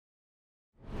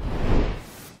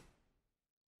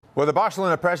Well, the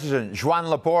Barcelona president, Joan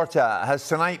Laporta, has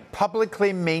tonight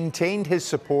publicly maintained his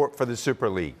support for the Super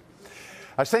League.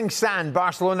 As things stand,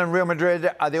 Barcelona and Real Madrid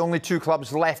are the only two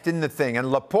clubs left in the thing, and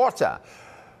Laporta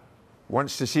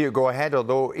wants to see it go ahead,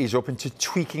 although he's open to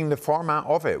tweaking the format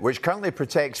of it, which currently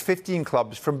protects 15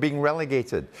 clubs from being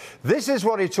relegated. This is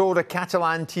what he told a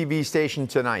Catalan TV station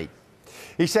tonight.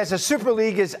 He says a Super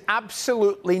League is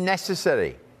absolutely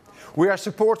necessary. We are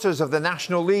supporters of the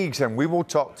national leagues and we will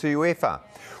talk to UEFA.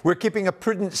 We're keeping a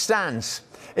prudent stance.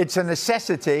 It's a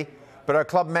necessity, but our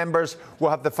club members will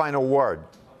have the final word.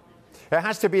 It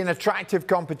has to be an attractive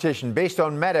competition based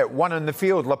on merit won on the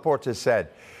field, Laporta said.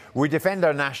 We defend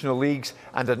our national leagues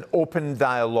and an open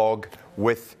dialogue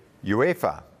with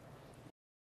UEFA.